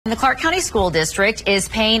The Clark County School District is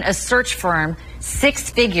paying a search firm 6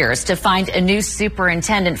 figures to find a new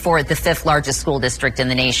superintendent for the 5th largest school district in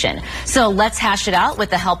the nation. So let's hash it out with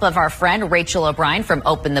the help of our friend Rachel O'Brien from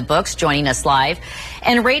Open the Books joining us live.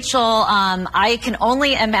 And Rachel, I can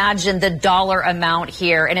only imagine the dollar amount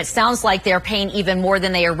here, and it sounds like they're paying even more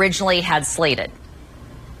than they originally had slated.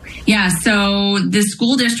 Yeah, so the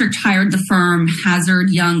school district hired the firm Hazard,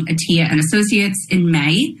 Young, Attia and Associates in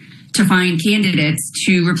May to find candidates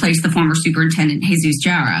to replace the former superintendent, Jesus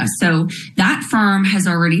Jara. So that firm has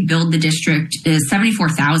already billed the district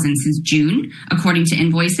 $74,000 since June, according to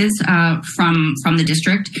invoices from the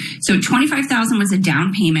district. So $25,000 was a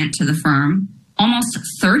down payment to the firm. Almost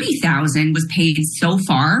 $30,000 was paid so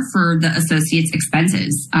far for the associates'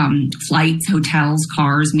 expenses, flights, hotels,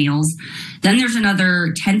 cars, meals. Then there's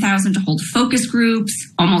another $10,000 to hold focus groups,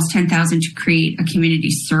 almost $10,000 to create a community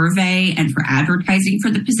survey and for advertising for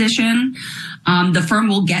the position. The firm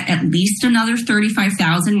will get at least another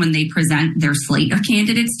 $35,000 when they present their slate of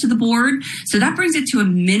candidates to the board. So that brings it to a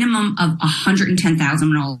minimum of $110,000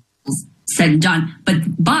 when all said and done. But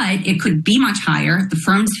it could be much higher. The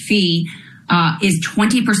firm's fee is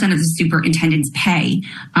 20% of the superintendent's pay.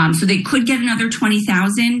 So they could get another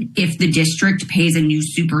 $20,000 if the district pays a new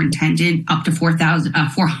superintendent up to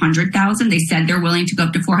 $400,000. They said they're willing to go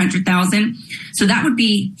up to $400,000. So that would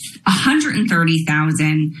be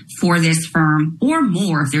 $130,000 for this firm or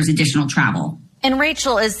more if there's additional travel. And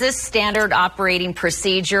Rachel, is this standard operating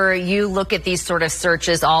procedure? You look at these sort of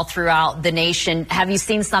searches all throughout the nation. Have you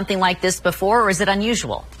seen something like this before, or is it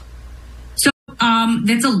unusual?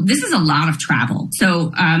 This is a lot of travel.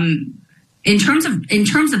 So in terms of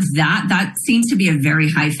that seems to be a very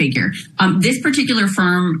high figure. This particular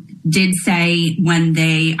firm did say when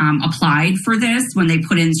they applied for this, when they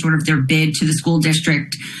put in sort of their bid to the school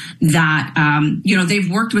district, that they've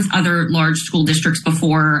worked with other large school districts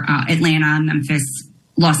before, Atlanta, Memphis,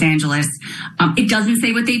 Los Angeles. It doesn't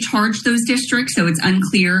say what they charge those districts, so it's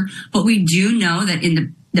unclear. But we do know that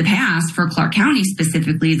in the past, for Clark County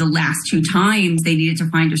specifically, the last 2 times they needed to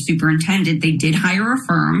find a superintendent, they did hire a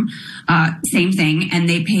firm, same thing, and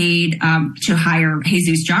they paid to hire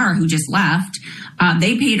Jesus Jara, who just left.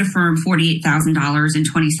 They paid a firm $48,000 in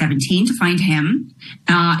 2017 to find him,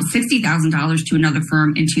 $60,000 to another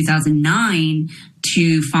firm in 2009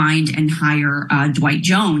 to find and hire Dwight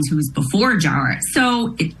Jones, who was before Jara.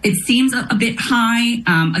 So it seems a bit high.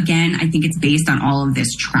 Again, I think it's based on all of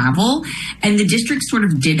this travel. And the district sort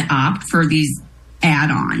of did opt for these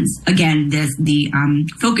add-ons. Again, the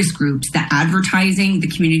focus groups, the advertising, the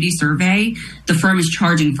community survey, the firm is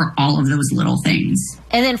charging for all of those little things.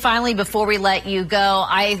 And then finally, before we let you go,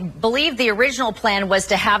 I believe the original plan was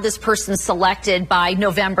to have this person selected by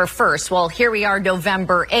November 1st. Well, here we are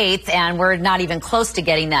November 8th, and we're not even close to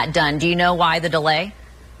getting that done. Do you know why the delay?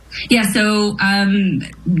 Yeah, so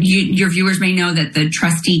your viewers may know that the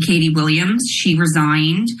trustee, Katie Williams, she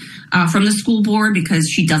resigned from the school board because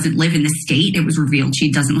she doesn't live in the state. It was revealed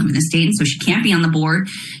she doesn't live in the state, and so she can't be on the board.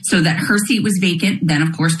 So that her seat was vacant. Then,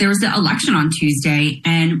 of course, there was the election on Tuesday,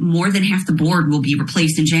 and more than half the board will be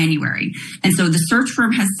replaced in January. And so the search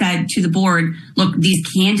firm has said to the board, look, these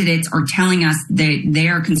candidates are telling us that they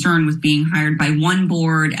are concerned with being hired by one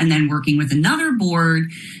board and then working with another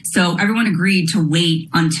board. So everyone agreed to wait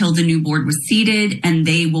until the new board was seated, and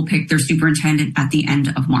they will pick their superintendent at the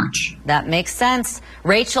end of March. That makes sense.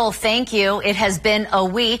 Rachel, thank you. It has been a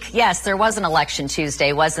week. Yes, there was an election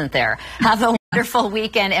Tuesday, wasn't there? Have a wonderful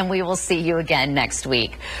weekend, and we will see you again next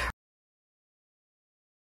week.